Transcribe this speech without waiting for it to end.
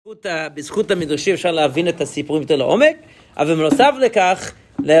בזכות המדרשים אפשר להבין את הסיפורים יותר לעומק, אבל בנוסף לכך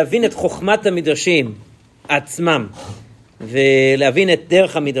להבין את חוכמת המדרשים עצמם ולהבין את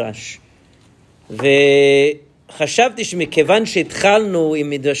דרך המדרש. וחשבתי שמכיוון שהתחלנו עם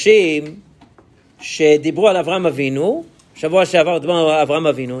מדרשים שדיברו על אברהם אבינו, שבוע שעבר דיברנו על אברהם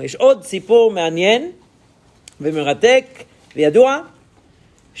אבינו, יש עוד סיפור מעניין ומרתק וידוע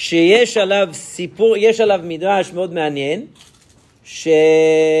שיש עליו סיפור, יש עליו מדרש מאוד מעניין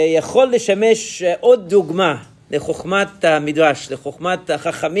שיכול לשמש עוד דוגמה לחוכמת המדרש, לחוכמת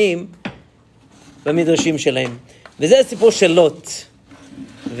החכמים במדרשים שלהם. וזה הסיפור של לוט.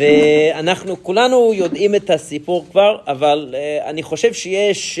 ואנחנו כולנו יודעים את הסיפור כבר, אבל אני חושב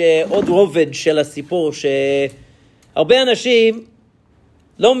שיש עוד רובד של הסיפור שהרבה אנשים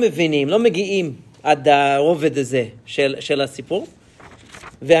לא מבינים, לא מגיעים עד הרובד הזה של הסיפור.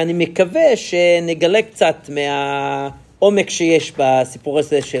 ואני מקווה שנגלה קצת מהעומק שיש בסיפור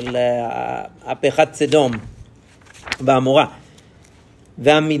הזה של הפכת סדום בעמורה.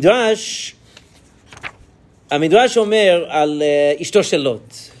 והמדרש אומר על אשתו של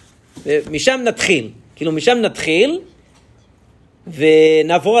לוט. ומשם נתחיל,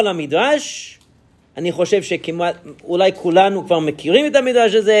 ונעבור על המדרש. אני חושב שכמעט, אולי כולנו כבר מכירים את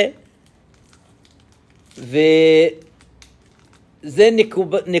המדרש הזה, זה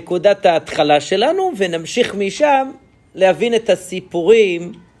נקודת ההתחלה שלנו, ונמשיך משם להבין את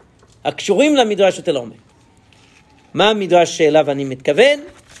הסיפורים הקשורים למדרש יותר לעומק. מה המדרש שאליו אני מתכוון?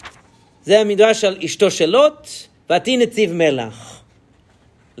 זה המדרש על אשתו של לוט, ותהי נציב מלח.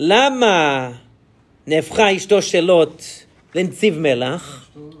 למה נהפכה אשתו של לוט לנציב מלח?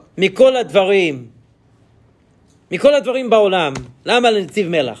 מכל הדברים בעולם, למה לנציב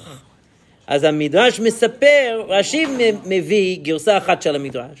מלח? אז המדרש מספר, רש"י מביא גרסה אחת של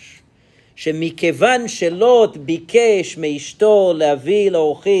המדרש, שמכיוון שלוט ביקש מאשתו להביא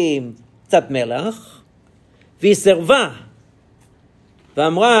לאורחים קצת מלח, והיא סרבה,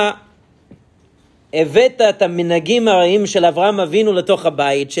 ואמרה, הבאת את המנהגים הרעים של אברהם אבינו לתוך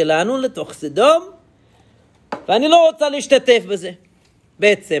הבית שלנו, לתוך סדום, ואני לא רוצה להשתתף בזה.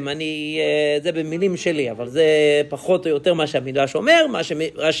 בעצם, זה במילים שלי, אבל זה פחות או יותר מה שהמדרש אומר, מה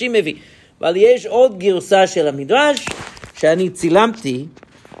שרש"י מביא. אבל יש עוד גרסה של המדרש שאני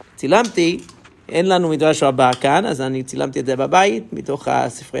צילמתי, אין לנו מדרש רבה כאן, אז אני צילמתי את זה בבית, מתוך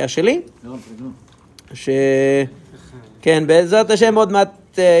הספרייה שלי. כן, בעזרת השם עוד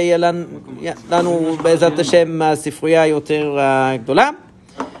מעט יהיה לנו בעזרת השם הספרייה יותר גדולה.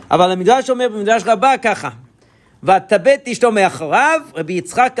 אבל המדרש אומר במדרש רבה ככה, ותבט אשתו מאחריו, רבי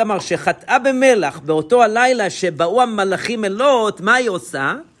יצחק אמר שחטאה במלח באותו הלילה שבאו המלאכים אל לוט, מה היא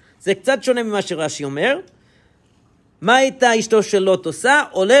עושה? זה קצת שונה ממה שרש"י אומר. מה הייתה אשתו של לוט עושה?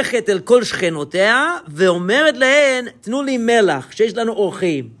 הולכת אל כל שכנותיה ואומרת להן, תנו לי מלח, שיש לנו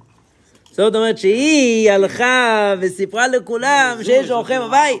אורחים. זאת אומרת שהיא הלכה וסיפרה לכולם שיש אורחים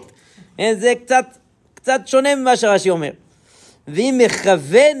בבית. זה קצת שונה ממה שרש"י אומר. והיא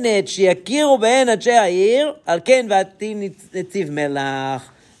מכוונת שיכירו בהן אנשי העיר, על כן ותהי נציב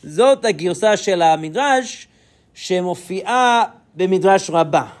מלח. זאת הגרסה של המדרש שמופיעה במדרש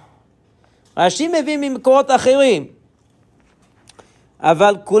רבה. רש"י מביא ממקורות אחרים,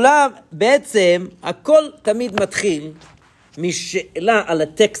 אבל כולם בעצם הכל תמיד מתחיל משאלה על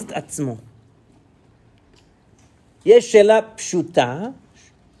הטקסט עצמו. יש שאלה פשוטה,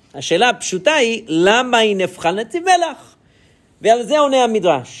 השאלה הפשוטה היא למה היא נהפכה לנציב מלח, ועל זה עונה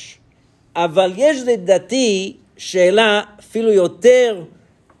המדרש. אבל יש לדעתי שאלה אפילו יותר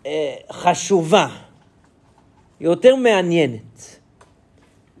חשובה, יותר מעניינת.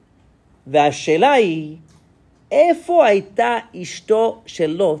 והשאלה היא, איפה הייתה אשתו של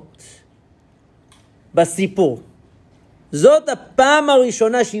לוט בסיפור? זאת הפעם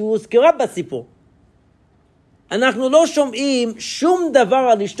הראשונה שהיא הוזכרה בסיפור. אנחנו לא שומעים שום דבר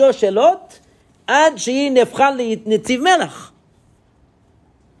על אשתו של לוט עד שהיא נהפכה לנציב מלח.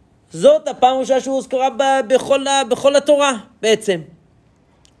 זאת הפעם הראשונה שהיא הוזכרה בכל התורה בעצם.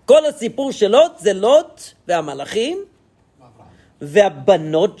 כל הסיפור של לוט זה לוט והמלאכים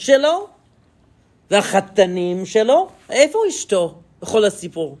והבנות שלו והחתנים שלו. איפה אשתו בכל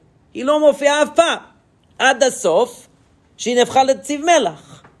הסיפור? היא לא מופיעה אף פעם עד הסוף שהיא נהפכה לנציב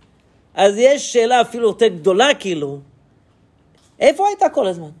מלח. אז יש שאלה אפילו יותר גדולה, כאילו איפה הייתה כל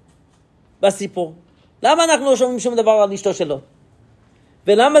הזמן בסיפור? למה אנחנו לא שומעים שום דבר על אשתו של לוט?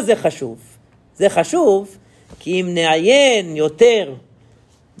 ולמה זה חשוב? זה חשוב כי אם נעיין יותר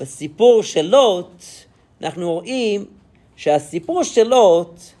בסיפור של לוט, אנחנו רואים שהסיפור של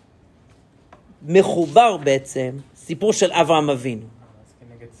לוט מחובר בעצם, סיפור של אברהם אבינו.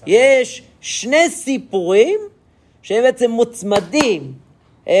 יש שני סיפורים שהם בעצם מוצמדים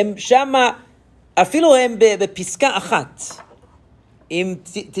הם שמה, אפילו הם בפסקה אחת. אם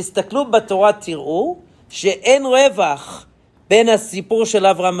תסתכלו בתורה תראו שאין רווח בין הסיפור של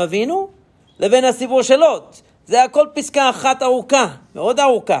אברהם אבינו לבין הסיפור של לוט. זה הכל פסקה אחת ארוכה, מאוד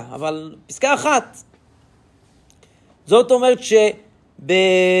ארוכה, אבל פסקה אחת. זאת אומרת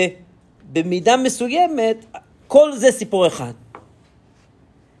שבמידה מסוימת כל זה סיפור אחד.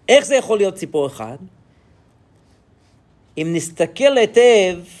 איך זה יכול להיות סיפור אחד? אם נסתכל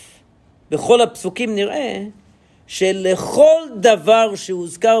היטב בכל הפסוקים נראה שלכל דבר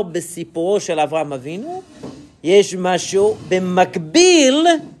שהוזכר בסיפורו של אברהם אבינו יש משהו במקביל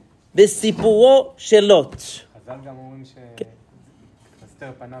בסיפורו של לוט. חז"ל גם אומרים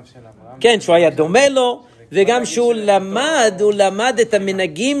שהסתר פניו של אברהם. כן, שהוא היה דומה לו, וגם שהוא למד את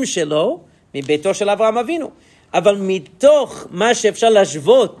המנהגים שלו מביתו של אברהם אבינו. אבל מתוך מה שאפשר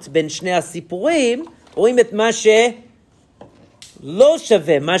להשוות בין שני הסיפורים, רואים את מה שלא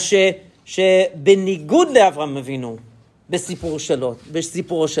שווה, מה שבניגוד לאברהם אבינו בסיפורו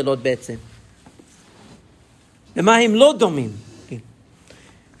של לוט בעצם. ומה הם לא דומים?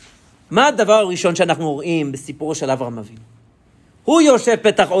 מה הדבר הראשון שאנחנו רואים בסיפורו של אברהם אבינו? הוא יושב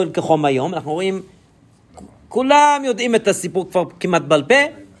פתח אוהל כחום היום, אנחנו רואים, כולם יודעים את הסיפור כבר כמעט בעל פה,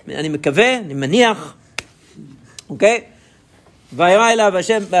 אני מקווה, אני מניח, אוקיי? וירא אליו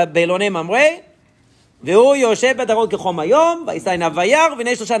השם באלוני ממרא, והוא יושב פתח אוהל כחום היום, וישא עיניו וירא,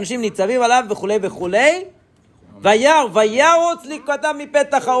 והנה 3 אנשים ניצבים עליו וכולי וכולי, וירוץ לקראתם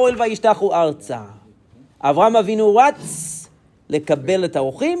מפתח האוהל וישתחו ארצה. אברהם אבינו רץ לקבל את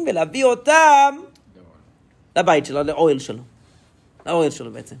האורחים ולהביא אותם לבית שלו, לאוהל שלו. לאוהל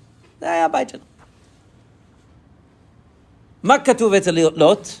שלו בעצם. זה היה הבית שלו. מה כתוב אצל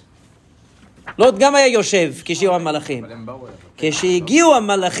לוט? לוט גם היה יושב כשהגיעו המלאכים. כשהגיעו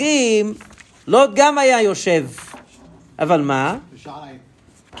המלאכים, לוט גם היה יושב. אבל מה?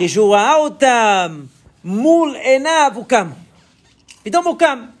 כשהוא ראה אותם מול עיניו, הוא קם. פתאום הוא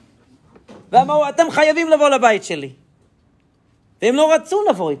קם. ואמרו, אתם חייבים לבוא לבית שלי. והם לא רצו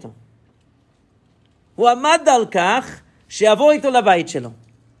לבוא איתו. הוא עמד על כך שיבוא איתו לבית שלו.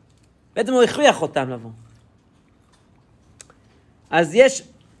 בעצם הוא הכריח אותם לבוא. אז יש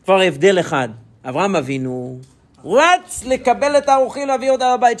כבר הבדל אחד. אברהם אבינו רץ לקבל את האורחים להביא אותם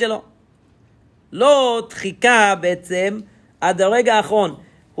לבית שלו. לא חיכה בעצם עד הרגע האחרון.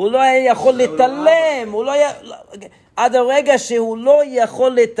 הוא לא היה יכול לתלם. עד הרגע שהוא לא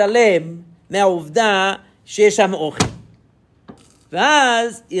יכול לתלם מהעובדה שיש שם אורחים.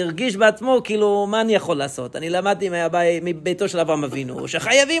 ואז הרגיש בעצמו, כאילו, מה אני יכול לעשות? אני למדתי מביתו של אברהם אבינו,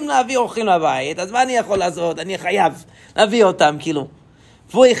 שחייבים להביא אורחים לבית, אז מה אני יכול לעשות? אני חייב להביא אותם, כאילו.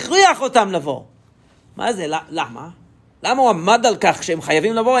 והוא הכריח אותם לבוא. מה זה? למה? למה הוא עמד על כך שהם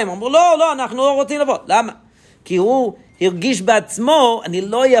חייבים לבוא? הם אמרו, לא, אנחנו לא רוצים לבוא. למה? כי הוא הרגיש בעצמו, אני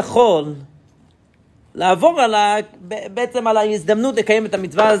לא יכול לעבור בעצם על ההזדמנות לקיים את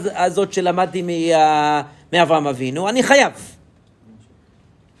המצווה הזאת שלמדתי מאברהם אבינו, אני חייב.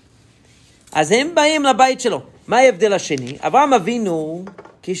 אז הם באים לבית שלו. מה ההבדל השני? אברהם אבינו,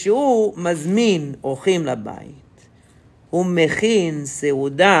 כשהוא מזמין אורחים לבית, הוא מכין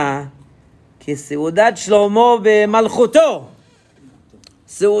סעודה כסעודת שלמה במלכותו.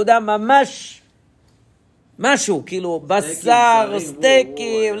 סעודה ממש משהו, כאילו בשר,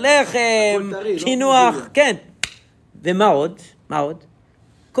 סטייקים, לחם, קינוח, כן. ומה עוד? מה עוד?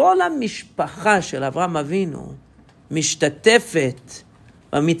 כל המשפחה של אברהם אבינו משתתפת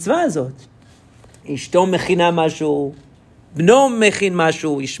במצווה הזאת. אשתו מכינה משהו, בנו מכין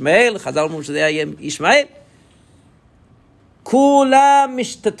משהו, ישמעאל, חזרנו שזה היה ישמעאל. כולם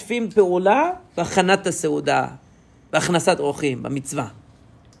משתתפים פעולה בהכנת הסעודה, בהכנסת אורחים, במצווה.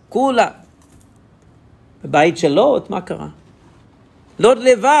 כולם. בבית של לוט, מה קרה? לוט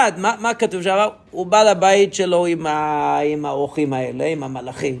לבד, מה כתוב שם? הוא בא לבית שלו עם האורחים האלה, עם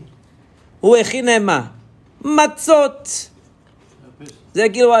המלאכים. הוא הכין להם מה? מצות. זה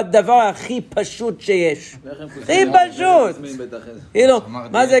כאילו הדבר הכי פשוט שיש. הכי פשוט. כאילו,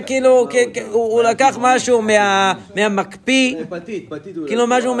 מה זה כאילו, הוא לקח משהו מהמקפיא, כאילו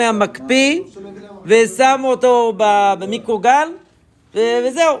משהו מהמקפיא, ושם אותו במיקרוגל,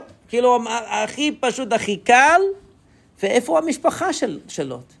 וזהו. כאילו, הכי פשוט, הכי קל, ואיפה המשפחה של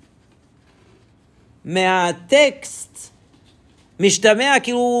לוט? מהטקסט משתמע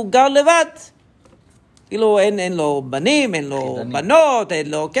כאילו הוא גר לבד. כאילו אין לו בנים, אין לו בנות,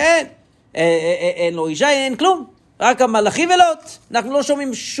 אין לו, כן, אין לו אישה, אין כלום. רק המלאכים ולוט. אנחנו לא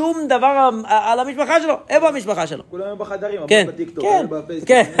שומעים שום דבר על המשפחה שלו. איפה המשפחה שלו? כולם בחדרים, כן, בטיקטוק, כן, בפייסבוק.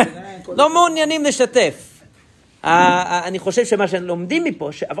 כן. לא מעוניינים לשתף. אני חושב שמה שלומדים מפה,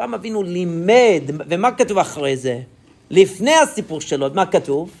 שאברהם אבינו לימד, ומה כתוב אחרי זה? לפני הסיפור של לוט, מה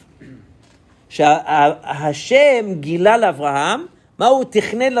כתוב? שהשם גילה לאברהם מה הוא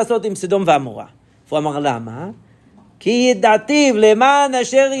תכנן לעשות עם סדום ועמורה. הוא אמר למה? כי ידעתיו למען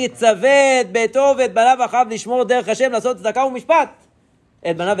אשר יצווה את ביתו ואת בניו ואחיו לשמור דרך השם לעשות צדקה ומשפט.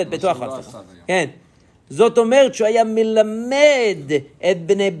 את בניו ואת ביתו ואחיו. כן. זאת אומרת שהוא היה מלמד את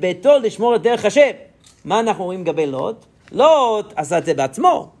בני ביתו לשמור את דרך השם. מה אנחנו רואים לגבי לוט? לוט עשה את זה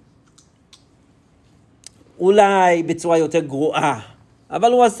בעצמו. אולי בצורה יותר גרועה,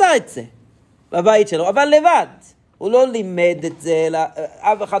 אבל הוא עשה את זה בבית שלו, אבל לבד. הוא לא לימד את זה,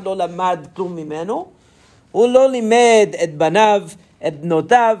 אף אחד לא למד כלום ממנו. הוא לא לימד את בניו, את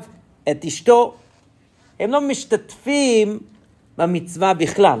בנותיו, את אשתו. הם לא משתתפים במצווה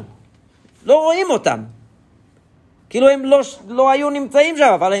בכלל. לא רואים אותם. כאילו הם לא היו נמצאים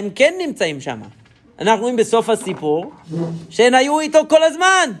שם, אבל הם כן נמצאים שם. אנחנו רואים בסוף הסיפור, שהם היו איתו כל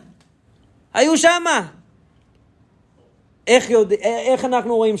הזמן. היו שם. איך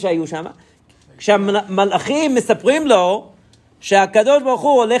אנחנו רואים שהיו שם? כשהמלאכים מספרים לו שהקדוש ברוך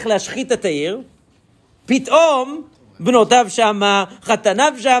הוא הולך להשחית את העיר, פתאום בנותיו שם,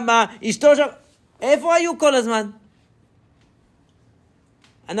 חתניו שם, אשתו שם, איפה היו כל הזמן?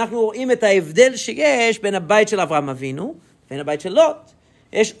 אנחנו רואים את ההבדל שיש בין הבית של אברהם אבינו ובין הבית של לוט.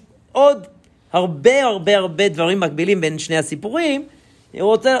 יש עוד הרבה דברים מקבילים בין שני הסיפורים. אני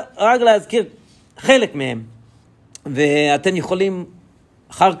רוצה רק להזכיר חלק מהם, ואתם יכולים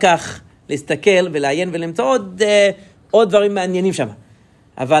אחר כך להסתכל ולעיין ולמצוא עוד דברים מעניינים שם.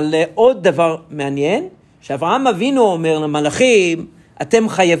 אבל עוד דבר מעניין, שאברהם אבינו אומר למלאכים, אתם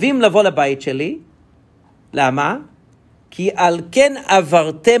חייבים לבוא לבית שלי. למה? כי על כן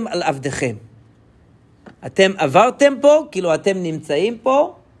עברתם על עבדכם. אתם עברתם פה, כאילו אתם נמצאים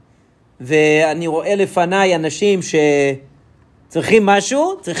פה, ואני רואה לפניי אנשים שצריכים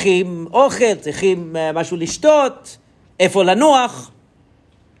משהו, צריכים אוכל, צריכים משהו לשתות, איפה לנוח.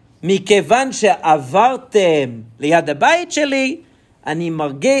 מכיוון שעברתם ליד הבית שלי,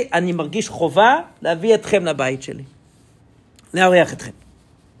 אני מרגיש חובה להביא אתכם לבית שלי. להריח אתכם.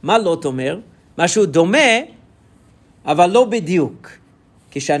 מה לוט אומר? משהו דומה, אבל לא בדיוק.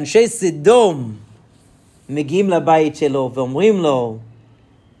 כשאנשי סדום מגיעים לבית שלו ואומרים לו,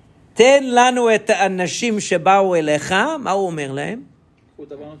 תן לנו את האנשים שבאו אליך, מה הוא אומר להם? קחו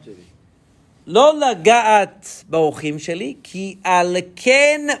את הבנות שלי. לא לגעת באורחים שלי, כי על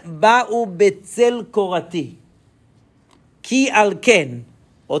כן באו בצל קורתי. כי על כן,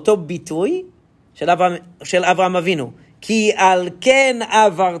 אותו ביטוי של אברהם אבינו, כי על כן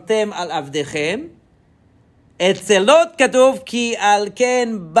עברתם על עבדיכם, אצל לוט כתוב, כי על כן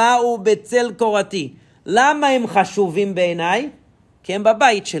באו בצל קורתי. למה הם חשובים בעיניי? כי הם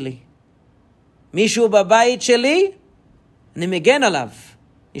בבית שלי. מישהו בבית שלי, אני מגן עליו,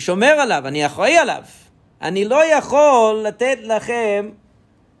 אני שומר עליו, אני אחראי עליו. אני לא יכול לתת לכם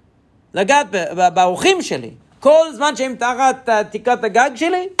לגעת באורחים שלי. כל זמן שהם תחת תקרת הגג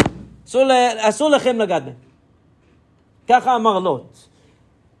שלי, אסור לכם לגעת בהם. ככה אמר לוט.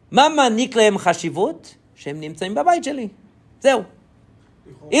 מה מעניק להם חשיבות? שהם נמצאים בבית שלי. זהו.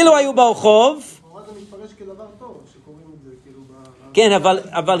 אילו היו ברחוב... זה מתפרש כדבר טוב, שקוראים את זה כאילו... כן,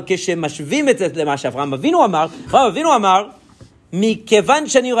 אבל כשמשווים את זה למה שאברהם אבינו אמר, מכיוון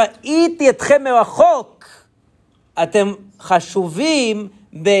שאני ראיתי אתכם מרחוק, אתם חשובים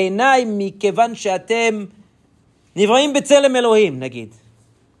בעיניי מכיוון שאתם נבראים בצלם אלוהים, נגיד.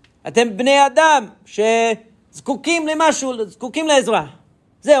 אתם בני אדם שזקוקים למשהו, זקוקים לעזרה.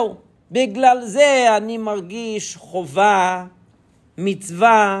 זהו. בגלל זה אני מרגיש חובה,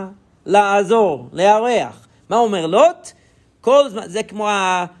 מצווה, לעזור, להריח. מה אומר לוט? כל זמן, זה כמו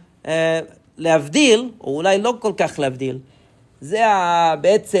להבדיל, או אולי לא כל כך להבדיל, זה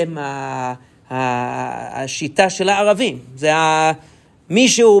בעצם השיטה של הערבים. זה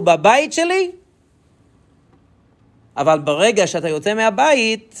מישהו בבית שלי, אבל ברגע שאתה יוצא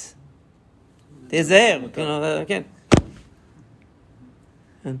מהבית, תזהר. כן.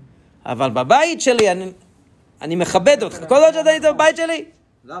 אבל בבית שלי, אני מכבד אותך. כל עוד שאתה היית בבית שלי.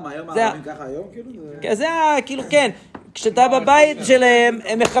 למה? היום הערבים ככה היום? זה כאילו, כן. כשאתה בבית שלהם,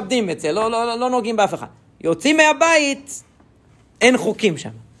 הם מכבדים את זה. לא נוגעים באף אחד. יוצאים מהבית, אין חוקים שם.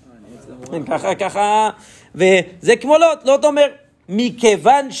 ככה. וזה כמו לוט אומר,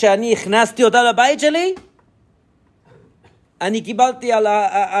 מכיוון שאני הכנסתי אותה לבית שלי, אני קיבלתי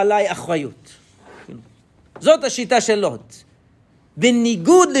עליי אחריות. זאת השיטה של לוט.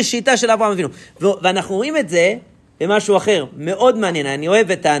 בניגוד לשיטה של אברהם אבינו. ואנחנו רואים את זה במשהו אחר, מאוד מעניין. אני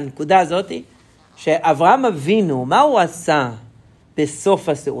אוהב את הנקודה הזאת, שאברהם אבינו, מה הוא עשה בסוף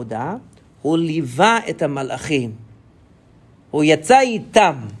הסעודה? הוא ליווה את המלאכים. הוא יצא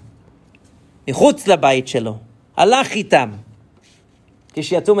איתם מחוץ לבית שלו, הלך איתם,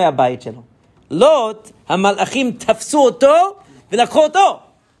 כשיצאו מהבית שלו. לוט, המלאכים תפסו אותו ולקחו אותו.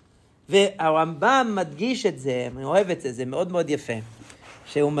 והרמב"ם מדגיש את זה, אני אוהב את זה, זה מאוד מאוד יפה.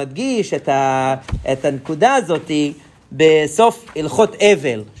 שהוא מדגיש את הנקודה הזאת בסוף הלכות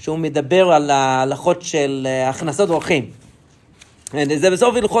אבל, שהוא מדבר על ההלכות של הכנסות אורחים. זה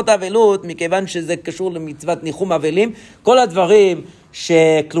בסוף הלכות האבלות, מכיוון שזה קשור למצוות ניחום אבלים, כל הדברים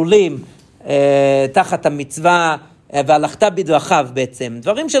שכלולים תחת המצווה והלכת בדרכיו בעצם,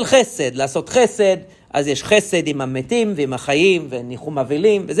 דברים של חסד, לעשות חסד, אז יש חסד עם המתים ועם החיים וניחום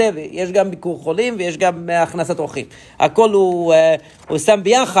אבלים וזה, ויש גם ביקור חולים ויש גם הכנסת אורחים. הכל הוא שם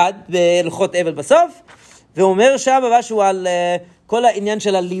ביחד בהלכות אבל בסוף, והוא אומר שם משהו על כל העניין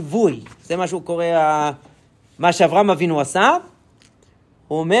של הליווי, זה מה שהוא קורא, מה שאברהם אבינו עשה,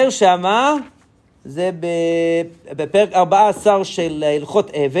 הוא אומר שמה, זה בפרק 14 של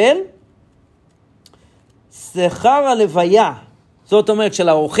הלכות אבל, שכר הלוויה, זאת אומרת של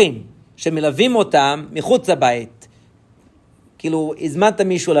האורחים, שמלווים אותם מחוץ לבית. כאילו, הזמנת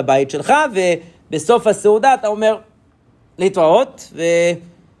מישהו לבית שלך, ובסוף הסעודה אתה אומר להתראות,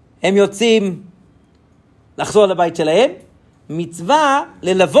 והם יוצאים לחזור לבית שלהם, מצווה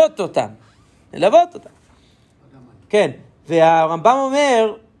ללוות אותם. ללוות אותם. כן, והרמב"ם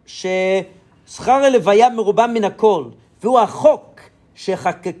אומר ששכר הלוויה מרובם מן הכל, והוא החוק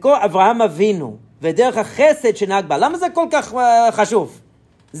שחקקו אברהם אבינו, ודרך החסד שנהג בה. למה זה כל כך חשוב?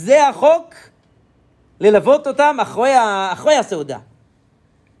 זה החוק ללוות אותם אחרי הסעודה.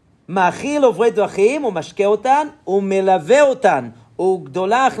 מאכיל עוברי דרכים, הוא משקה אותן, הוא מלווה אותן, הוא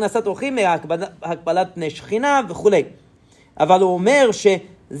גדולה הכנסת אורחים מהקבלת פני שכינה וכו'. אבל הוא אומר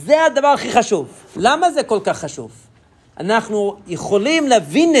שזה הדבר הכי חשוב. למה זה כל כך חשוב? אנחנו יכולים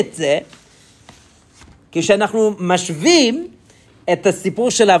להבין את זה כשאנחנו משווים את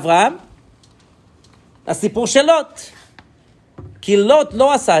הסיפור של אברהם, הסיפור של לוט. כי לוט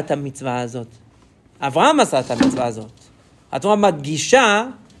לא עשה את המצווה הזאת. אברהם עשה את המצווה הזאת. התורה מדגישה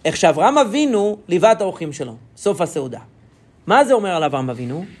איך שאברהם אבינו ליווה את האורחים שלו, סוף הסעודה. מה זה אומר על אברהם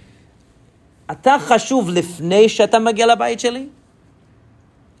אבינו? אתה חשוב לפני שאתה מגיע לבית שלי?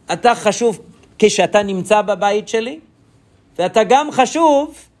 אתה חשוב כשאתה נמצא בבית שלי? ואתה גם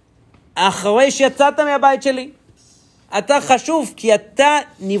חשוב אחרי שיצאת מהבית שלי. אתה חשוב כי אתה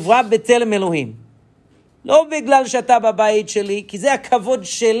נברא בצלם אלוהים. לא בגלל שאתה בבית שלי, כי זה הכבוד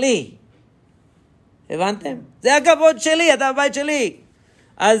שלי. הבנתם? זה הכבוד שלי, אתה בבית שלי.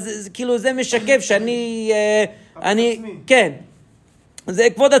 אז כאילו זה משקף שאני... כן, זה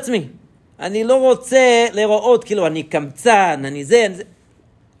כבוד עצמי. אני לא רוצה לראות, כאילו אני קמצן, אני זה.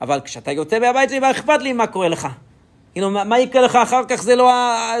 אבל כשאתה יוצא מהבית שלי, מה אכפת לי מה קורה לך? כאילו, מה יקרה לך אחר כך זה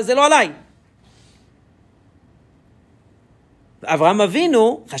לא עליי. אברהם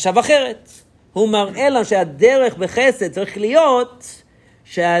אבינו חשב אחרת. הוא מראה לנו שהדרך בחסד צריך להיות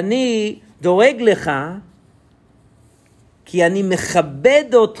שאני דורג לך, כי אני מכבד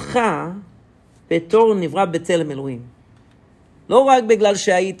אותך בתור נברא בצלם אלוהים. לא רק בגלל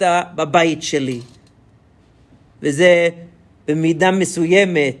שהיית בבית שלי, וזה במידה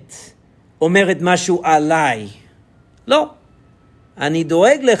מסוימת אומרת משהו עליי. לא. אני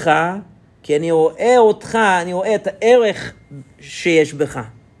דואג לך, כי אני רואה אותך, אני רואה את הערך שיש בך.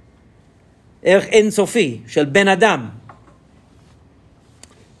 ערך אינסופי של בן אדם.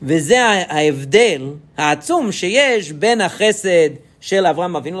 וזה ההבדל העצום שיש בין החסד של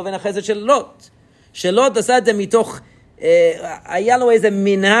אברהם אבינו לבין החסד של לוט. שלוט עשה את זה מתוך, היה לו איזה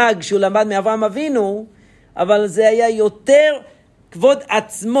מנהג שהוא למד מאברהם אבינו, אבל זה היה יותר כבוד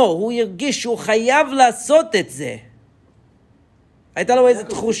עצמו. הוא הרגיש שהוא חייב לעשות את זה. הייתה לו איזו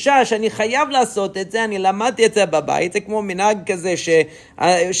תחושה שאני חייב לעשות את זה, אני למדתי את זה בבית, זה כמו מנהג כזה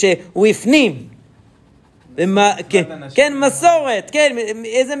שהוא הפנים. כן, מסורת, כן,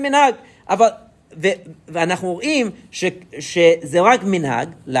 איזה מנהג. אבל, ואנחנו רואים שזה רק מנהג,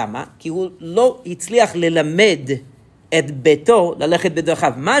 למה? כי הוא לא הצליח ללמד את ביתו ללכת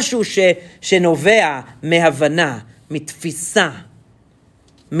בדרכיו. משהו שנובע מהבנה, מתפיסה,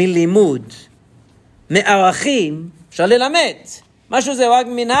 מלימוד, מערכים, אפשר ללמד. משהו זה רק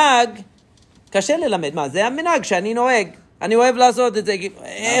מנהג, קשה ללמד. מה? זה המנהג שאני נוהג. אני אוהב לעשות את זה.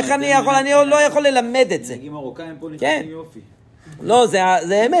 איך אני יכול? אני לא יכול ללמד את זה. נהגים מרוקאים פה נכנסים יופי. לא,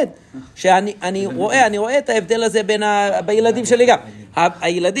 זה אמת. שאני רואה את ההבדל הזה בילדים שלי גם.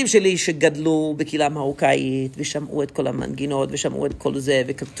 הילדים שלי שגדלו בקהילה מרוקאית, ושמעו את כל המנגינות, ושמעו את כל זה,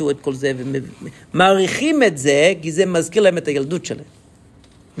 וכתבו את כל זה, ומעריכים את זה, כי זה מזכיר להם את הילדות שלהם.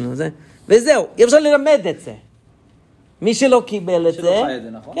 וזהו, אי אפשר ללמד את זה. מי שלא קיבל את זה,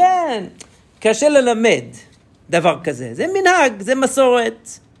 נכון? כן, קשה ללמד דבר כזה. זה מנהג, זה מסורת.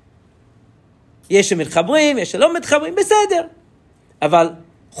 יש שמתחברים, יש שלא מתחברים, בסדר. אבל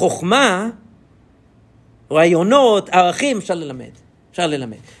חוכמה, רעיונות, ערכים, אפשר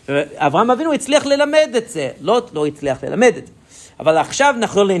ללמד. אברהם אבינו הצליח ללמד את זה, לוט לא הצליח ללמד את זה. אבל עכשיו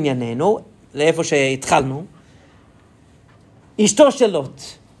נחזור לענייננו, לאיפה שהתחלנו. אשתו של לוט,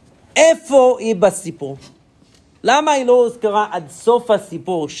 איפה היא בסיפור? למה היא לא הוזכרה עד סוף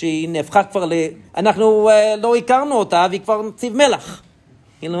הסיפור, שהיא נהפכה כבר אנחנו לא הכרנו אותה, והיא כבר ציב מלח.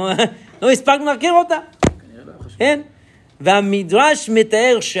 לא הספקנו להכיר אותה. כן? והמדרש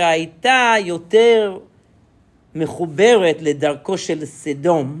מתאר שהייתה יותר מחוברת לדרכו של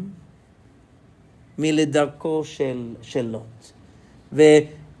סדום, מלדרכו של לוט.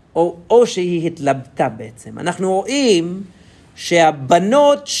 או שהיא התלבטה בעצם. אנחנו רואים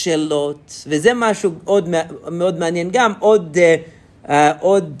שהבנות של לוט, וזה משהו מאוד מעניין גם,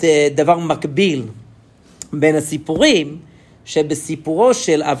 עוד דבר מקביל בין הסיפורים, שבסיפורו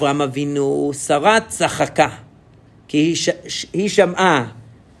של אברהם אבינו שרה צחקה, כי היא שמעה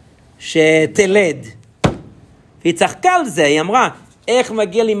שתלד, והיא צחקה על זה, היא אמרה, איך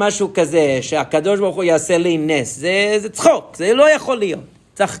מגיע לי משהו כזה, שהקדוש ברוך הוא יעשה לי נס, זה צחוק, זה לא יכול להיות,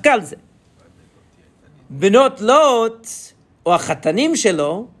 צחקה על זה. בנות לוט, או החתנים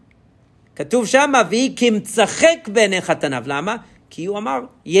שלו, כתוב שם, והיא כמצחק בעיני חתניו. למה? כי הוא אמר,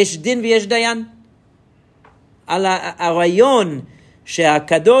 יש דין ויש דיין. על הרעיון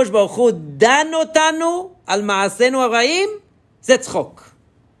שהקדוש ברוך הוא דן אותנו על מעשינו הרעים, זה צחוק.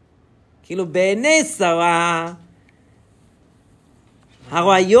 כאילו בעיני שרה,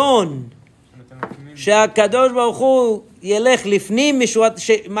 הרעיון שהקדוש ברוך הוא ילך לפנים,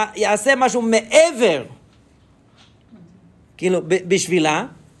 יעשה משהו מעבר, כאילו, בשבילה,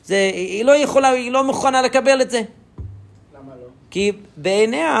 היא לא יכולה, היא לא מוכנה לקבל את זה. למה לא? כי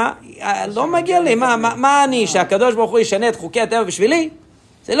בעיניה, לא מגיע לי, מה אני, שהקדוש ברוך הוא ישנה את חוקי הטבע בשבילי?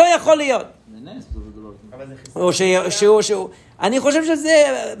 זה לא יכול להיות. או שהוא, אני חושב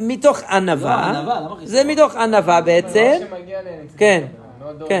שזה מתוך ענווה, זה מתוך ענווה בעצם. כן,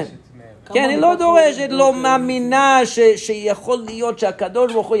 כן. כן, אני לא דורשת, לא מאמינה שיכול להיות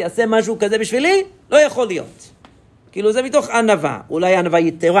שהקדוש ברוך הוא יעשה משהו כזה בשבילי, לא יכול להיות. כאילו זה מתוך ענווה, אולי ענווה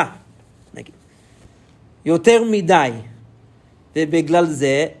יתרה, נגיד. יותר מדי. ובגלל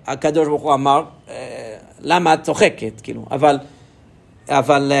זה הקדוש ברוך הוא אמר, למה את צוחקת? כאילו,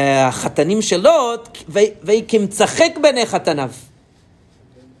 אבל החתנים שלו, והיא כמצחק בעיני חתניו.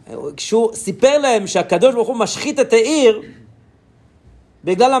 כשהוא סיפר להם שהקדוש ברוך הוא משחית את העיר,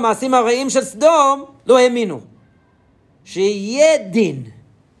 בגלל המעשים הרעים של סדום, לא האמינו. שיהיה דין.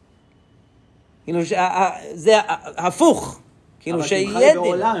 כאילו, זה הפוך. כאילו, שיהיה דין. אבל הם חיו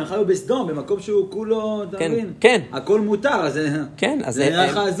בעולם, הם חיו בסדום, במקום שהוא כולו, אתה מבין? כן. הכל מותר, אז זה נראה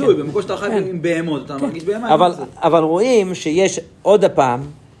לך הזוי. במקום שאתה חי עם בהמות, אתה מרגיש בהמה. אבל רואים שיש עוד הפעם,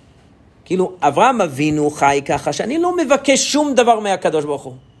 כאילו, אברהם אבינו חי ככה, שאני לא מבקש שום דבר מהקדוש ברוך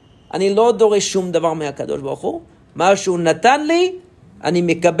הוא. אני לא דורש שום דבר מהקדוש ברוך הוא. מה שהוא נתן לי, אני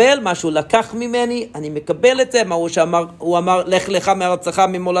מקבל, מה שהוא לקח ממני, אני מקבל את זה, מה הוא אמר, לך לך מארצך,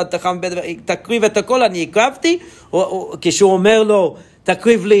 ממולדתך, תקריב את הכל, אני הקרבתי, כשהוא אומר לו,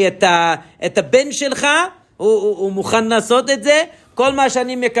 תקריב לי את הבן שלך, הוא מוכן לעשות את זה, כל מה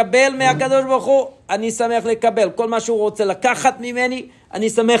שאני מקבל מהקדוש ברוך הוא, אני שמח לקבל, כל מה שהוא רוצה לקחת ממני, אני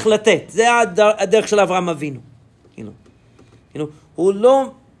שמח לתת, זה הדרך של אברהם אבינו. הוא לא,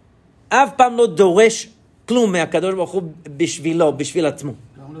 אף פעם לא דורש כלום מהקדוש ברוך הוא בשבילו, בשביל עצמו.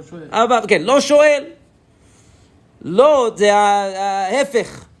 הוא לא שואל. אבל, כן, לא שואל. לא, זה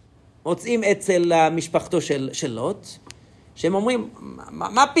ההפך. מוצאים אצל משפחתו של לוט, שהם אומרים,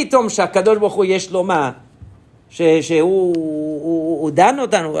 מה פתאום שהקדוש ברוך הוא יש לו מה? שהוא דן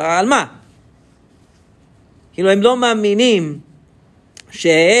אותנו, על מה? כאילו, הם לא מאמינים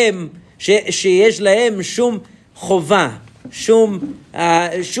שיש להם שום חובה, שום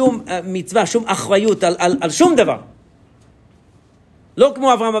מצווה, שום אחריות על שום דבר. לא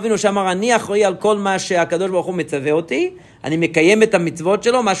כמו אברהם אבינו שאמר, אני אחראי על כל מה שהקדוש ברוך הוא מצווה אותי, אני מקיים את המצוות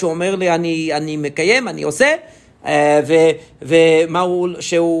שלו, מה שהוא אומר לי אני מקיים, אני עושה, ומה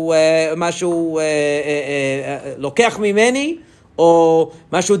שהוא לוקח ממני, או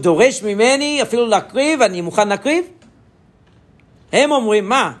מה שהוא דורש ממני, אפילו להקריב, אני מוכן להקריב. הם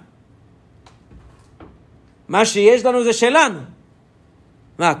אומרים, מה שיש לנו זה שלנו.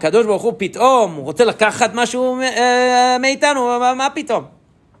 מה, הקדוש ברוך הוא פתאום רוצה לקחת משהו מאיתנו, מה פתאום?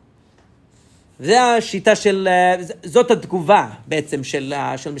 זה השיטה זאת התגובה בעצם של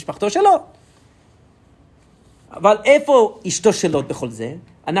משפחתו שלו. אבל איפה אשתו שלו בכל זה?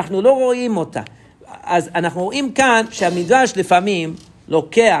 אנחנו לא רואים אותה. אז אנחנו רואים כאן שהמדרש לפעמים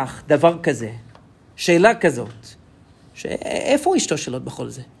לוקח דבר כזה, שאלה כזאת, איפה אשתו שלו בכל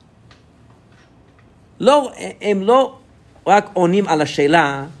זה? לא, הם לא רק עונים על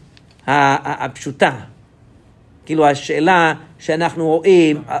השאלה הפשוטה, כאילו השאלה שאנחנו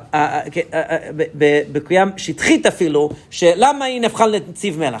רואים בקריאה שטחית אפילו, שלמה היא נהפכה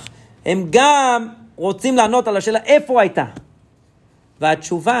לנציב מלך. הם גם רוצים לענות על השאלה איפה הייתה.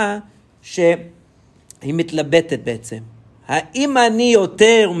 והתשובה שהיא מתלבטת בעצם. האם אני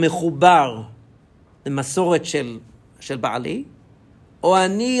יותר מחובר למסורת של בעלי, או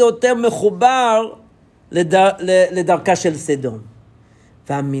אני יותר מחובר לדרכה של סדום.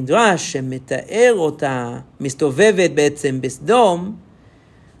 והמדרש שמתאר אותה, מסתובבת בעצם בסדום,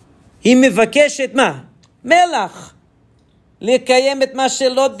 היא מבקשת מה? מלח. לקיים את מה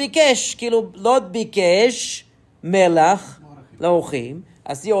שלוט ביקש. כאילו לוט ביקש מלח לאורחים,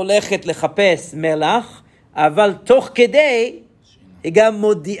 אז היא הולכת לחפש מלח, אבל תוך כדי היא גם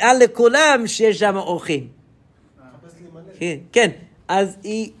מודיעה לכולם שיש שם אורחים. כן, אז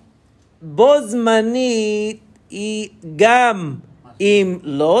היא בו זמנית, היא גם עם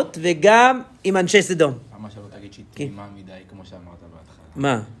לוט וגם עם אנשי סדום. למה שלא תגיד שהיא תמימה מדי, כמו שאמרת בהתחלה?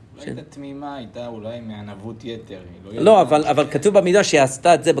 מה? אולי הייתה תמימה, הייתה אולי מענבות יתר. לא, אבל כתוב במדרש שהיא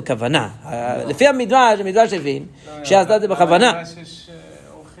עשתה את זה בכוונה. לפי המדרש הבין שהיא עשתה את זה בכוונה. במדרש יש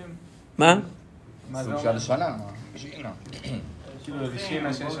אורחים. מה? סוג של שנה, שינה.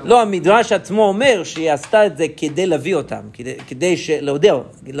 לא, המדרש עצמו אומר שהיא עשתה את זה כדי להביא אותם, כדי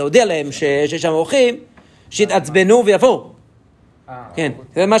להודיע להם שיש שם אורחים, שיתעצבנו ויבואו. כן,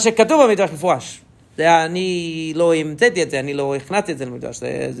 זה מה שכתוב במדרש מפורש. אני לא המצאתי את זה, אני לא הכנסתי את זה למדרש,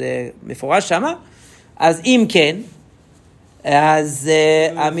 זה מפורש שמה. אז אם כן, אז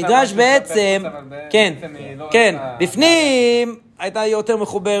המדרש בעצם, כן, בפנים הייתה יותר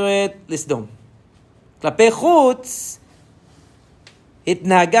מחוברת לסדום. כלפי חוץ,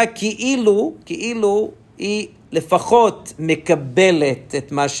 התנהגה כאילו היא לפחות מקבלת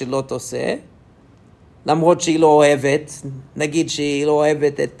את מה שלוט עושה, למרות שהיא לא אוהבת, נגיד שהיא לא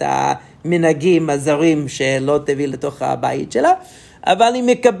אוהבת את המנהגים הזרים שלוט הביא לתוך הבית שלה, אבל היא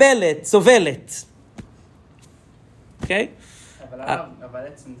מקבלת, סובלת. אוקיי? אבל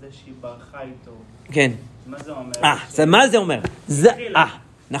עצם זה שהיא ברחה איתו. כן. מה זה אומר? מה זה אומר?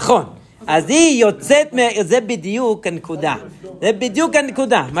 נכון. אז היא יוצאת, זה בדיוק הנקודה. זה בדיוק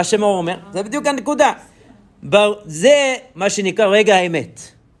הנקודה, מה שמור אומר. זה בדיוק הנקודה. זה מה שנקרא רגע האמת.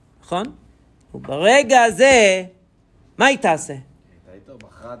 נכון? וברגע הזה, מה היא תעשה?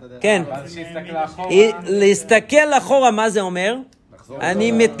 כן. להסתכל אחורה, מה זה אומר?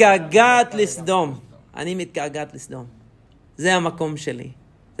 אני מתגעגעת לסדום. אני מתגעגעת לסדום. זה המקום שלי.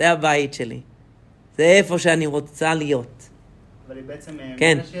 זה הבית שלי. זה איפה שאני רוצה להיות. אבל היא בעצם...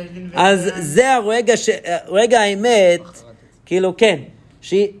 כן. אז זה רגע האמת, כאילו כן,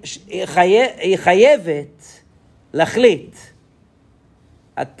 שהיא חייבת להחליט.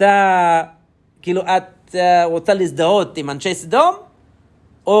 כאילו את רוצה להזדהות עם אנשי סדום,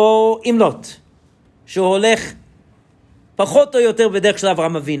 או עם לוט, שהוא הולך פחות או יותר בדרך של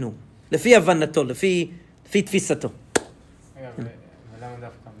אברהם אבינו, לפי הבנתו, לפי תפיסתו. ולמה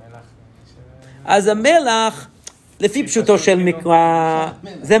דווקא מלח? אז המלח, לפי פשוטו של מקרא,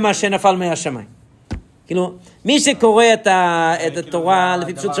 זה מה שנפל מהשמיים. כאילו, מי שקורא את התורה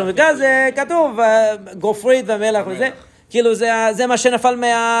לפי פשוטו של מקרא, זה כתוב, גופרית והמלח וזה, כאילו זה מה שנפל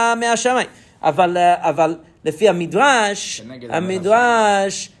מהשמיים. אבל לפי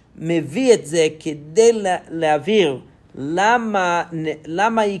המדרש מביא את זה כדי להעביר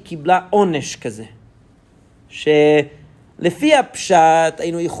למה היא קיבלה עונש כזה. שלפי הפשט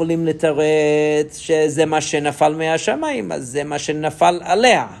היינו יכולים לתרץ שזה מה שנפל מהשמיים, אז זה מה שנפל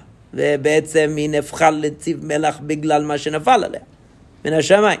עליה. ובעצם היא נהפכה לנציב מלח בגלל מה שנפל עליה, מן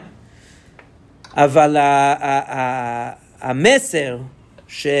השמיים. אבל המסר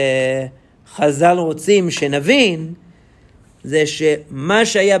שחז"ל רוצים שנבין, זה שמה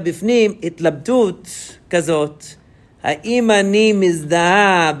שהיה בפנים, התלבטות כזאת, האם אני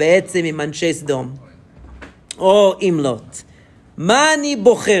מזדהה בעצם עם אנשי סדום, או עם לוט. מה אני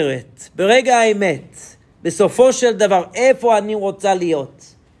בוחרת ברגע האמת, בסופו של דבר, איפה אני רוצה להיות?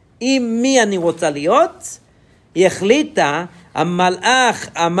 עם מי אני רוצה להיות? היא החליטה, המלאך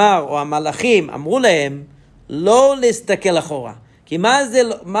אמר, או המלאכים אמרו להם, לא להסתכל אחורה. כי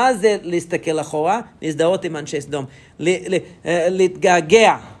מה זה להסתכל אחורה? להזדהות עם אנשי סדום.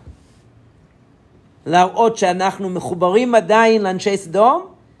 להתגעגע. להראות שאנחנו מחוברים עדיין לאנשי סדום,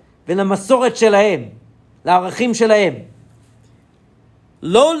 ולמסורת שלהם. לערכים שלהם.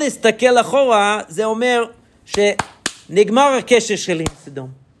 לא להסתכל אחורה, זה אומר שנגמר הקשר שלי עם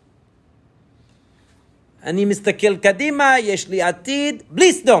סדום. אני מסתכל קדימה, יש לי עתיד,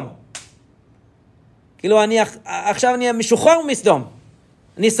 בלי סדום. כאילו עכשיו אני משוחרר מסדום.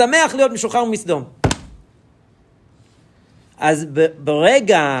 אני שמח להיות משוחרר מסדום. אז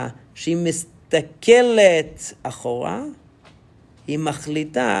ברגע שהיא מסתכלת אחורה, היא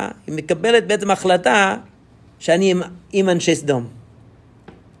מחליטה, היא מקבלת בעצם החלטה שאני עם אנשי סדום.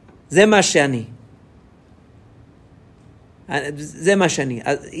 זה מה שאני. זה מה שאני.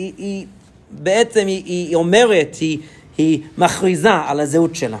 אז היא בעצם היא אומרת, היא מכריזה על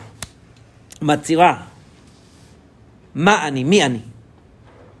הזהות שלה. מצהירה. מה אני? מי אני?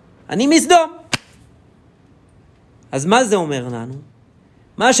 אני מסדום. אז מה זה אומר לנו?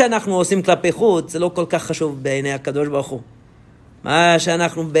 מה שאנחנו עושים כלפי חוץ זה לא כל כך חשוב בעיני הקדוש ברוך הוא. מה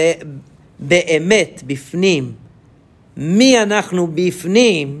שאנחנו באמת בפנים, מי אנחנו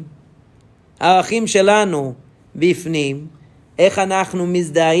בפנים, הערכים שלנו בפנים, איך אנחנו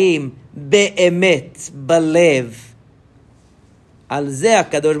מזדהים באמת בלב, על זה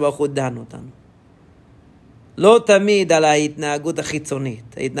הקדוש ברוך הוא דן אותנו. לא תמיד על ההתנהגות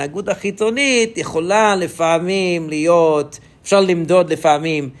החיצונית. ההתנהגות החיצונית יכולה לפעמים להיות, אפשר למדוד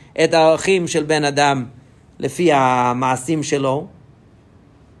לפעמים את הערכים של בן אדם לפי המעשים שלו,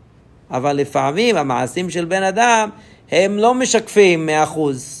 אבל לפעמים המעשים של בן אדם הם לא משקפים 100%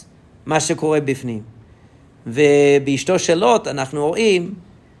 מה שקורה בפנים. ובאשתו של לוט אנחנו רואים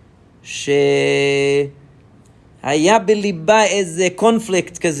שהיה בליבה איזה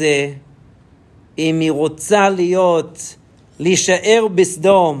קונפליקט כזה, אם היא רוצה להישאר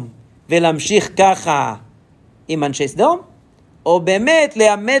בסדום ולהמשיך ככה עם אנשי סדום, או באמת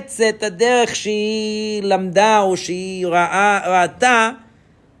לאמץ את הדרך שהיא למדה או שהיא ראתה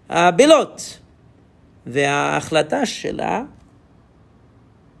בלוט. וההחלטה שלה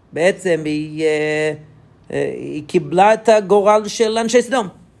בעצם היא קיבלה את הגורל של אנשי סדום.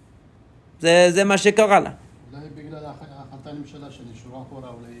 זה מה שקרה לה. אולי בגלל החתנים שלה שנשארה אחורה,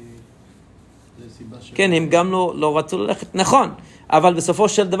 אולי זה סיבה ש... כן, הם גם לא רצו ללכת, נכון. אבל בסופו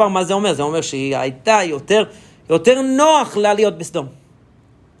של דבר, מה זה אומר? זה אומר שהיא הייתה יותר נוח לה להיות בסדום.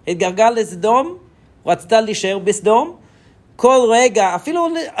 התגרגה לסדום, רצתה להישאר בסדום, כל רגע,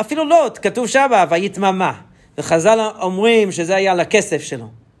 אפילו לא, כתוב שמה, ויתממה. וחז"ל אומרים שזה היה לכסף שלו.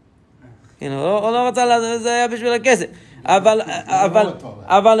 כן, הוא לא רצה, זה היה בשביל הכסף.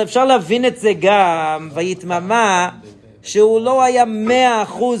 אבל אפשר להבין את זה גם, ויתממה, שהוא לא היה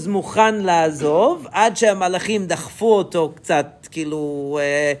 100% מוכן לעזוב, עד שהמלאכים דחפו אותו קצת, כאילו,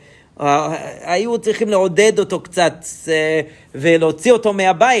 היו צריכים לעודד אותו קצת, ולהוציא אותו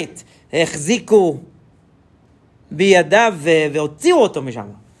מהבית. החזיקו בידיו והוציאו אותו משם.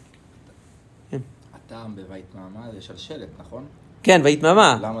 הטעם בויתממה זה שלשלת, נכון? כן,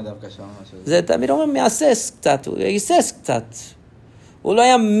 ויתממה. למה דווקא שם? זה תמיד אומרים מהסס קצת, הוא היסס קצת. הוא לא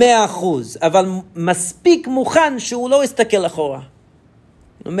היה 100%, אבל מספיק מוכן שהוא לא הסתכל אחורה.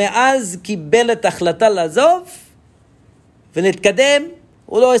 מאז קיבל את ההחלטה לעזוב ולהתקדם,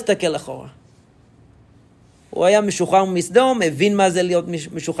 הוא לא הסתכל אחורה. הוא היה משוחרר מסדום, הבין מה זה להיות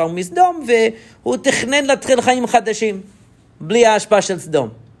משוחרר מסדום, והוא תכנן להתחיל חיים חדשים, בלי ההשפעה של סדום.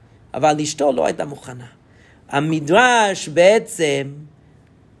 אבל אשתו לא הייתה מוכנה. המדרש בעצם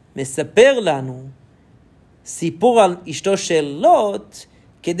מספר לנו סיפור על אשתו של לוט,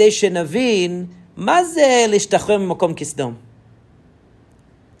 כדי שנבין מה זה להשתחרר ממקום כסדום.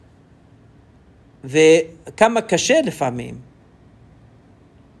 וכמה קשה לפעמים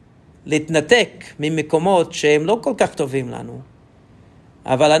להתנתק ממקומות שהם לא כל כך טובים לנו.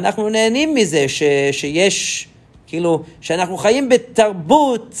 אבל אנחנו נהנים מזה שיש, כאילו, שאנחנו חיים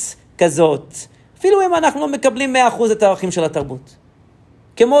בתרבות כזאת, אפילו אם אנחנו לא מקבלים 100% את הערכים של התרבות.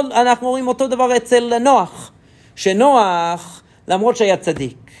 כמו אנחנו רואים אותו דבר אצל נוח, שנוח, למרות שהיה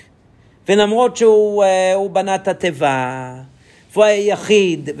צדיק, ולמרות שהוא בנה את הטבע, והוא היה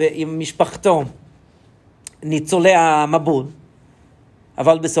יחיד עם משפחתו, ניצולי המבול,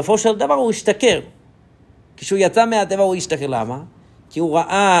 אבל בסופו של דבר הוא השתכר. כשהוא יצא מהטבע הוא השתכר. למה? כי הוא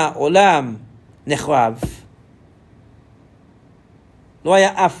ראה עולם נחרב,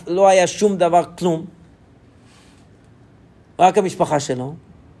 לא היה שום דבר, כלום, רק המשפחה שלו,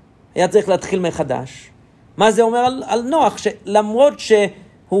 היה צריך להתחיל מחדש. מה זה אומר על נוח? שלמרות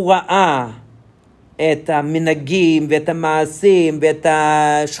שהוא ראה את המנהגים ואת המעשים ואת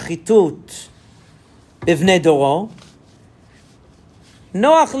השחיתות בבני דורו,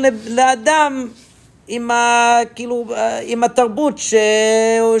 נוח לאדם עם התרבות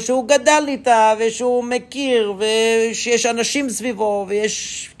שהוא גדל איתה ושהוא מכיר ושיש אנשים סביבו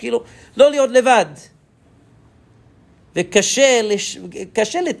ויש כאילו לא להיות לבד.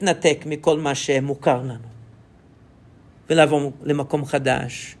 וקשה להתנתק מכל מה שמוכר לנו ולעבור למקום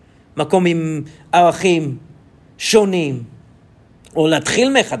חדש, מקום עם ערכים שונים, או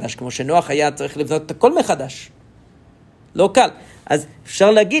להתחיל מחדש, כמו שנוח היה צריך לבנות את הכל מחדש. לא קל. אז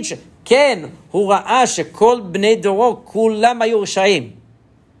אפשר להגיד כן, הוא ראה שכל בני דורו כולם היו רשעים.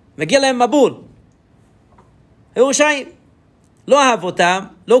 מגיע להם מבול. היו רשעים. לא אהב אותם,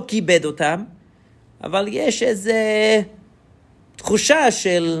 לא כיבד אותם, אבל יש איזו תחושה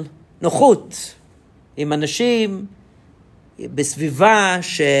של נוחות עם אנשים בסביבה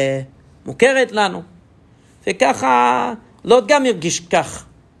שמוכרת לנו. וככה לוט גם הרגיש כך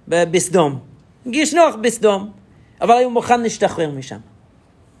בסדום. הרגיש נוח בסדום, אבל הוא מוכן להשתחרר משם.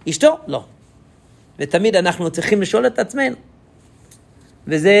 אשתו? לא. ותמיד אנחנו צריכים לשאול את עצמנו.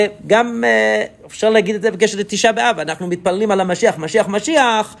 וזה גם, אפשר להגיד את זה בקשר לתשעה באב, אנחנו מתפללים על המשיח,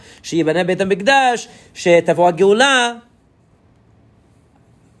 משיח, שיבנה בית המקדש, שתבוא הגאולה.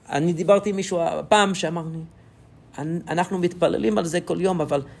 אני דיברתי עם מישהו פעם שאמר לי, אנחנו מתפללים על זה כל יום,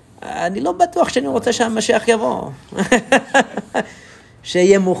 אבל אני לא בטוח שאני רוצה שהמשיח יבוא.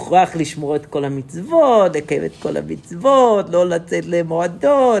 שיהיה מוכרח לשמור את כל המצוות, לקיים את כל המצוות, לא לצאת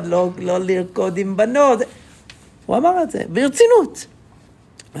למועדות, לא לרקוד עם בנות. הוא אמר את זה ברצינות.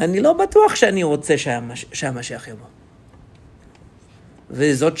 אני לא בטוח שאני רוצה שהמשיח יבוא.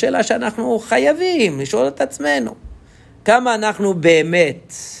 וזאת שאלה שאנחנו חייבים לשאול את עצמנו. כמה אנחנו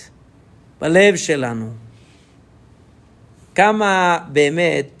באמת, בלב שלנו, כמה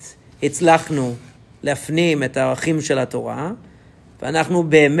באמת הצלחנו להפנים את הערכים של התורה, ואנחנו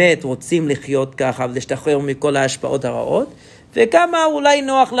באמת רוצים לחיות ככה ולהשתחרר מכל ההשפעות הרעות, וכמה אולי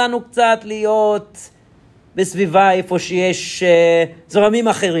נוח לנו קצת להיות בסביבה איפה שיש זרמים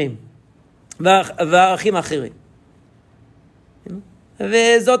אחרים וערכים אחרים.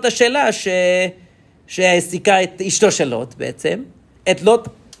 וזאת השאלה שהעסיקה את אשתו של לוט בעצם, את לוט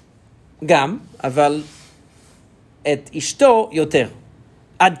גם, אבל את אשתו יותר.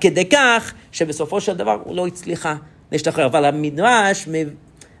 עד כדי כך שבסופו של דבר הוא לא הצליחה להשתחרר. אבל המדרש,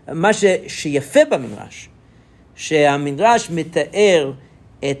 מה שיפה במדרש, שהמדרש מתאר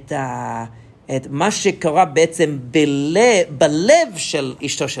את מה שקרה בעצם בלב של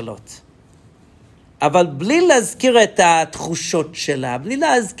אשתו של לוט. אבל בלי להזכיר את התחושות שלה, בלי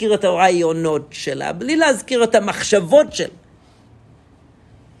להזכיר את הרעיונות שלה, בלי להזכיר את המחשבות שלה.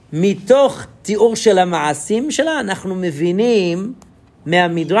 מתוך תיאור של המעשים שלה, אנחנו מבינים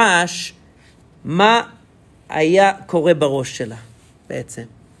מהמדרש מה היה קורה בראש שלה בעצם.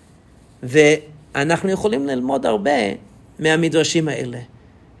 ואנחנו יכולים ללמוד הרבה מהמדרשים האלה.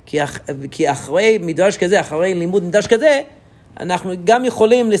 כי אחרי מדרש כזה, אחרי לימוד מדרש כזה, אנחנו גם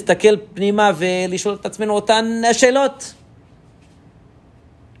יכולים להסתכל פנימה ולשאול את עצמנו אותן שאלות.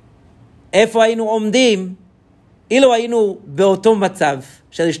 איפה היינו עומדים אילו היינו באותו מצב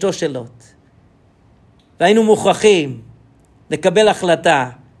של אשתו של לוט? והיינו מוכרחים לקבל החלטה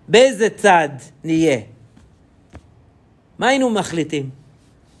באיזה צד נהיה. מה היינו מחליטים?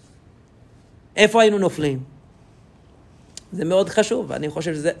 איפה היינו נופלים? זה מאוד חשוב, אני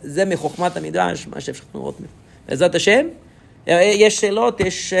חושב שזה מחוכמת המדרש, מה שאפשר לראות. בעזרת השם, יש שאלות,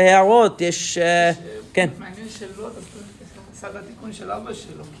 יש הערות, יש... כן. מעניין שלוט, אז עשה את התיקון של אבא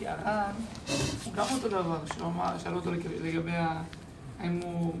שלו, כי הר"ן הוא גם אותו דבר, שאל אותו לגבי האם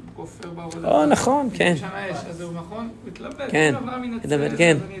הוא כופר בעבודה. נכון, כן. שנה יש, אז הוא נכון, הוא התלבט, כן, הוא עבר מן הצלת,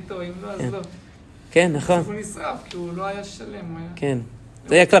 כן. אז אני איתו, אם לא, אז לא. כן, נכון. הוא נשרף, כי הוא לא היה שלם. כן.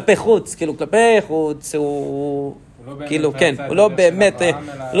 זה היה כלפי חוץ, כאילו כלפי חוץ הוא... כאילו, כן, הוא לא באמת,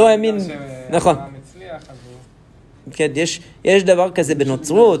 לא האמין, נכון. כן, יש דבר כזה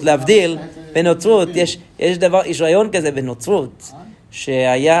בנוצרות, להבדיל, בנוצרות, יש רעיון כזה בנוצרות,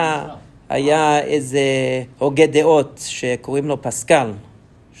 שהיה איזה הוגה דעות שקוראים לו פסקל,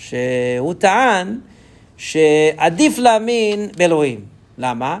 שהוא טען שעדיף להאמין באלוהים.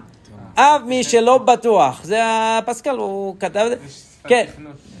 למה? אב מי שלא בטוח, זה הפסקל, הוא כתב,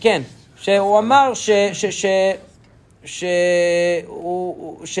 כן, שהוא אמר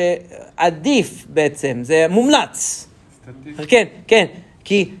שעדיף בעצם, זה מומלץ. כן,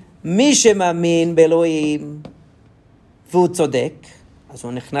 כי מי שמאמין באלוהים והוא צודק, אז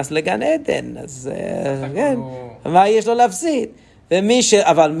הוא נכנס לגן עדן, אז כן, מה יש לו להפסיד?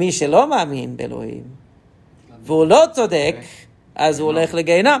 אבל מי שלא מאמין באלוהים והוא לא צודק, אז הוא הולך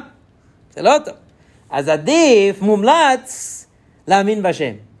לגיהנום. זה לא טוב. אז עדיף, מומלץ, להאמין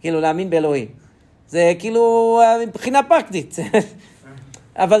בשם, כאילו להאמין באלוהים. זה כאילו מבחינה פרקטית.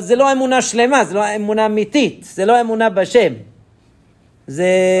 אבל זה לא אמונה שלמה, זה לא אמונה אמיתית, זה לא אמונה בשם. זה...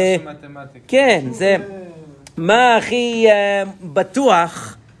 כן, זה... מה הכי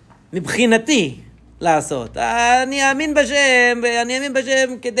בטוח מבחינתי לעשות? אני אאמין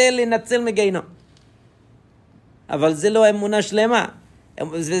בשם כדי לנצל מגיהנום. אבל זה לא אמונה שלמה.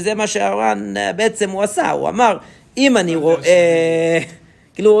 וזה מה שהר"ן בעצם הוא עשה. הוא אמר, אם אני רואה...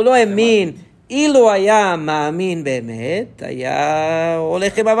 כאילו הוא לא האמין, אילו היה מאמין באמת, היה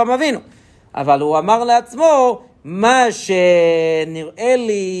הולך עם אברהם אבינו. אבל הוא אמר לעצמו, מה שנראה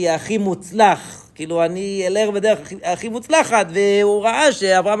לי הכי מוצלח, כאילו אני אלך בדרך הכי מוצלחת, והוא ראה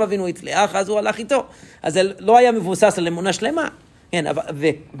שאברהם אבינו הצליח, אז הוא הלך איתו. אז זה לא היה מבוסס על אמונה שלמה. כן,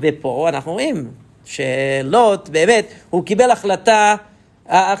 ופה אנחנו רואים שלוט באמת, הוא קיבל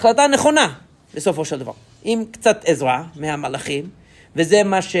החלטה נכונה בסופו של דבר. עם קצת עזרה מהמלאכים, וזה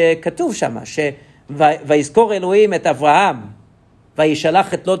מה שכתוב שם, ויזכור אלוהים את אברהם,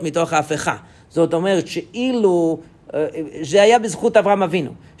 וישלח את לוט מתוך ההפכה. זאת אומרת שאילו, זה היה בזכות אברהם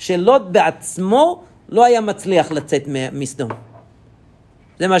אבינו, שלוט בעצמו לא היה מצליח לצאת מסדום.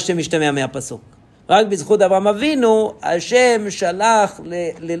 זה מה שמשתמע מהפסוק. רק בזכות אברהם אבינו, השם שלח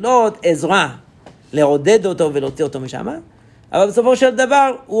ללוט עזרה, לעודד אותו ולהוציא אותו משם. אבל בסופו של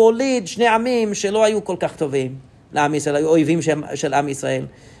דבר הוא הוליד שני עמים שלא היו כל כך טובים לעם ישראל, היו אויבים של עם ישראל.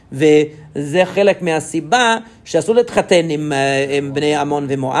 וזה חלק מהסיבה שאסור להתחתן עם בני עמון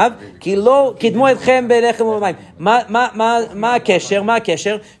ומואב, כי לא קידמו אתכם בלחם ובמים. מה הקשר? מה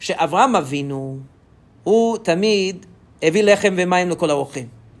הקשר? שאברהם אבינו, הוא תמיד הביא לחם ומים לכל האורחים.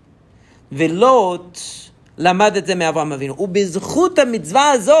 ולוט למד את זה מאברהם אבינו. ובזכות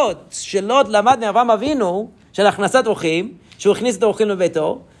המצווה הזאת שלוט למד מאברהם אבינו, של הכנסת אורחים, שהוא הכניס את האורחים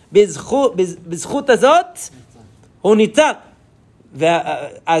לביתו, בזכות הזאת הוא ניצל.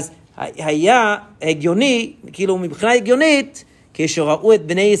 אז היה הגיוני, כאילו מבחינה הגיונית, כשראו את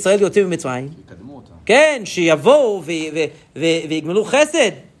בני ישראל יוצאים ממצרים, כן, שיבואו ויגמלו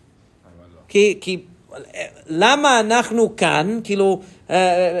חסד. כי למה אנחנו כאן, כאילו,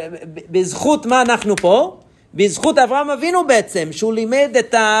 בזכות מה אנחנו פה? בזכות אברהם אבינו בעצם, שהוא לימד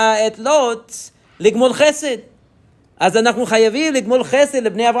את לוט לגמול חסד. אז אנחנו חייבים לגמול חסד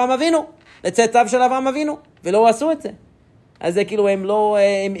לבני אברהם אבינו, לצאצאיו של אברהם אבינו, ולא עשו את זה. אז זה כאילו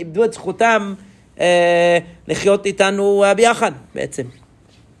הם איבדו את זכותם לחיות איתנו ביחד בעצם.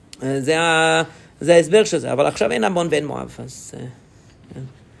 זה ההסבר של זה, אבל עכשיו אין עמון ואין מואב. אז,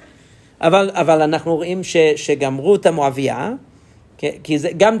 אבל אנחנו רואים שגמרו את המואביה, כי זה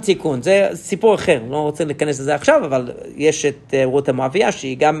גם תיקון, זה סיפור אחר, לא רוצה להיכנס לזה עכשיו, אבל יש את רות המואביה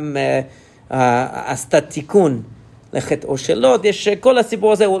שהיא גם עשתה תיקון לחטאו של לוט. יש כל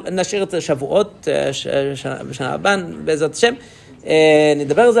הסיפור הזה, נשאיר את זה שבועות, בשנה הבאה, בעזרת השם,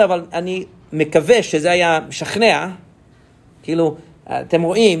 נדבר על זה, אבל אני מקווה שזה היה משכנע, כאילו, אתם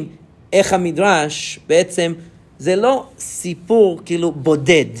רואים איך המדרש בעצם, זה לא סיפור כאילו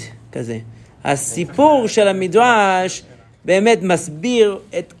בודד כזה. הסיפור של המדרש באמת מסביר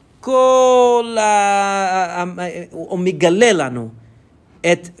את כל, הוא מגלה לנו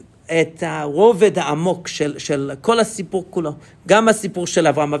את הרובד העמוק של כל הסיפור כולו. גם הסיפור של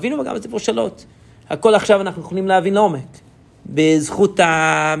אברהם אבינו וגם הסיפור של לוט. הכל עכשיו אנחנו יכולים להבין לעומק. בזכות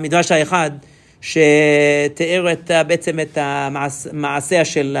המדרש האחד שתיאר בעצם את המעשה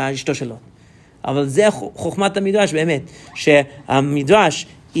של אשתו של לוט. אבל זה חוכמת המדרש באמת, שהמדרש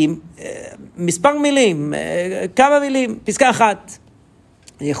עם מספר מילים, כמה מילים, פסקה אחת,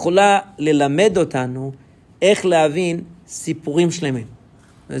 יכולה ללמד אותנו איך להבין סיפורים שלמים.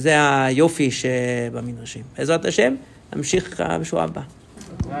 וזה היופי שבמדרשים. בעזרת השם, נמשיך בשבוע הבא.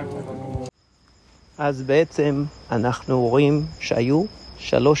 אז בעצם אנחנו רואים שהיו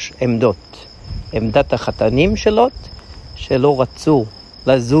 3 עמדות. עמדת החתנים של לוט, שלא רצו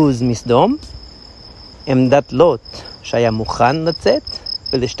לזוז מסדום. עמדת לוט, שהיה מוכן לצאת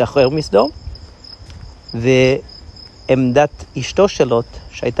ולהשתחרר מסדום. ועמדת אשתו של לוט,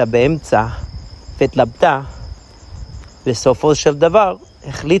 שהייתה באמצע והתלבטה, בסופו של דבר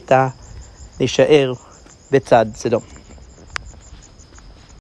החליטה להישאר בצד סדום.